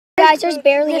guys, there's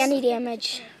barely any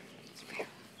damage.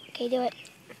 Okay, do it.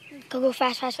 Go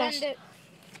fast, fast, fast.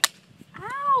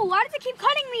 Ow, why does it keep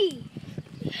cutting me?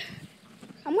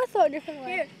 I'm gonna throw it a different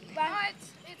way. Here,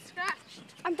 it's scratched.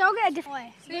 I'm throwing it a different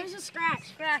way. There's a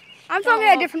scratch. I'm throwing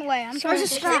it a different way. There's a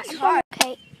scratch.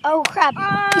 Okay. Oh crap.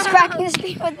 He's cracking the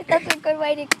screen with it. That's a good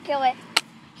way to kill it.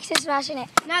 He's just smashing it.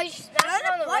 Now you should smash it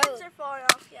on the road. are falling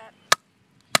off yet.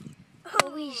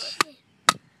 Holy shit.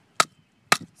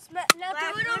 Now throw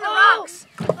it on the Oh. rocks.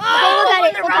 Okay, look at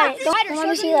it. Look at it. Don't, let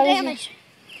me see. Let me see.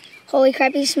 Holy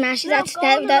crap, he smashed it.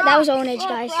 That was ownage,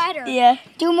 guys. Yeah.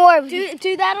 Do more.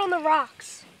 Do that on the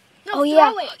rocks. Oh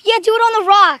yeah. Yeah, do it on the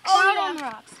rocks. Oh, yeah. On the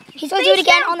rocks. He's gonna do it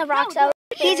again on the rocks though.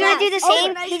 He's gonna do the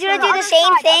same. He's gonna do the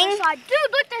same thing.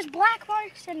 Dude, look, there's black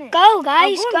marks in it. Go,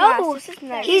 guys, go. This is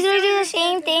nice. He's gonna do the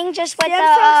same thing, just with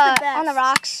on the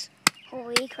rocks.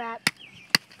 Holy crap!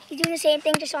 He's doing the same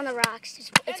thing, just on the rocks.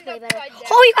 It's way better.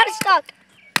 Oh, you got it stuck.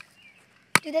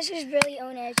 Dude, this is really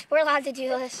ownage. We're allowed to do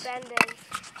this.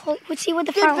 Let's see what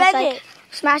the front looks like.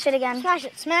 Smash it again. Smash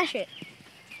it, smash it.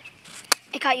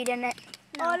 It caught you, didn't it?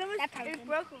 No, it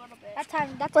broke a little bit. That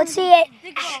time. Let's see it.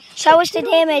 Show us the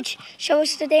damage. Show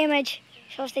us the damage.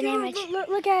 Show us the damage.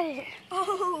 Look at it.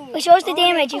 Oh. Wait, show us the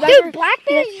damage. You guys Dude,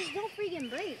 Blackberries just don't freaking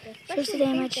break. Show us the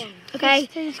damage. Okay.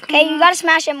 Okay, you gotta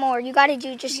smash it more. You gotta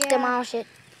just demolish it.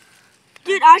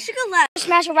 Dude, I should go left.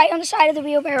 Smash it right on the side of the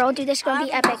wheelbarrow. Dude, this is gonna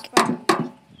be epic.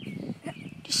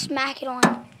 Just smack it on.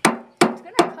 It's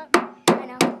gonna cut me. I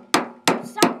know.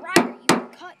 Stop, Ryder. You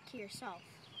cut to yourself.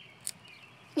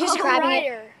 You're just grabbing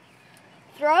it.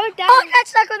 Throw it down. Oh, it got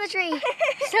stuck on the tree.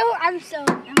 How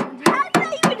did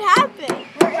that even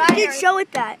happen? Dude, show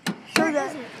it that. Show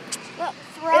that. Look,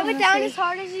 throw it down as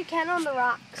hard as you can on the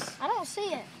rocks. I don't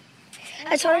see it.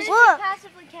 As hard as you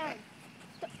passively can.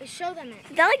 Show them it.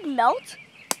 Did that like melt?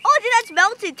 Oh, dude, that's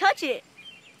melted. Touch it.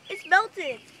 It's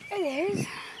melted. It is.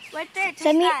 Right there. Touch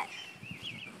Send me. that.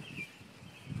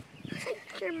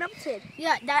 They're melted.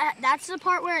 Yeah, that's the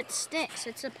part where it sticks.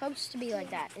 It's supposed to be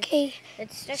like that. Okay.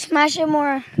 It sticks. Smash it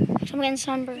more. I'm getting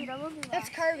sunburned. That's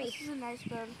Kirby. This is a nice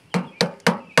phone.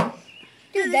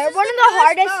 Dude, they're one of the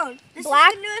hardest. This Black-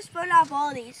 is the newest phone out of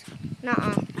all these.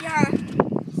 Nuh-uh. Yeah.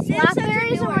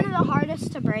 Blackberries are one of the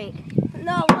hardest to break.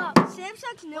 No, look.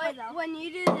 Samsung's newer though. When you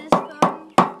do this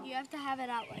phone, you have to have it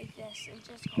out like this and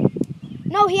just hold.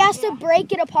 No, he has to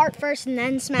break it apart first and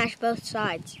then smash both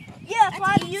sides. Yeah, that's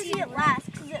why I'm using it last,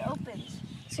 because it opens.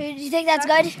 So do you think that's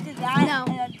good? Do that, No.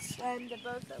 and the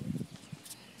both of them.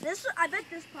 This, I bet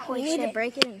this part. Holy We need to shit.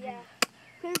 break it in.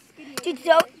 Yeah. Dude,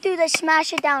 don't do this.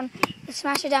 Smash it down. Just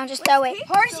smash it down. Just throw it.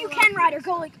 Hard as you can, Ryder.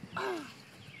 Go like.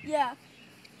 Yeah.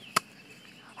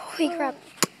 Holy crap.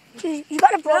 Dude, you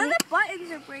gotta blow None me. of the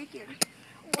buttons are breaking.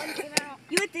 One came out.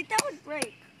 You would think that would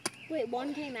break. Wait,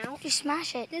 one came out. Just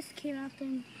smash it. This came out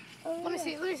then. Let me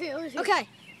see. Let me see. Let me see. Okay.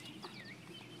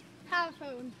 Have a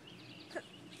phone.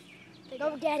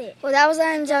 Go get it. Well, that was the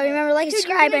end. So remember, like and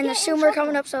subscribe, and there's soon more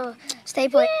coming up. So stay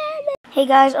put. Hey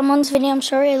guys, I'm on this video. I'm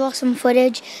sorry I lost some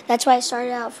footage. That's why I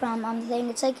started out from the thing.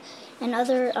 It's like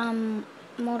another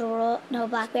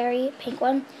Blackberry pink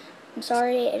one. I'm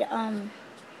sorry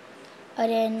I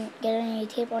didn't get any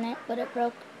tape on it, but it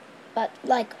broke. But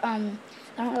like I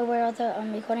don't know where all the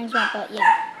recordings went, but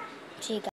yeah. See you guys.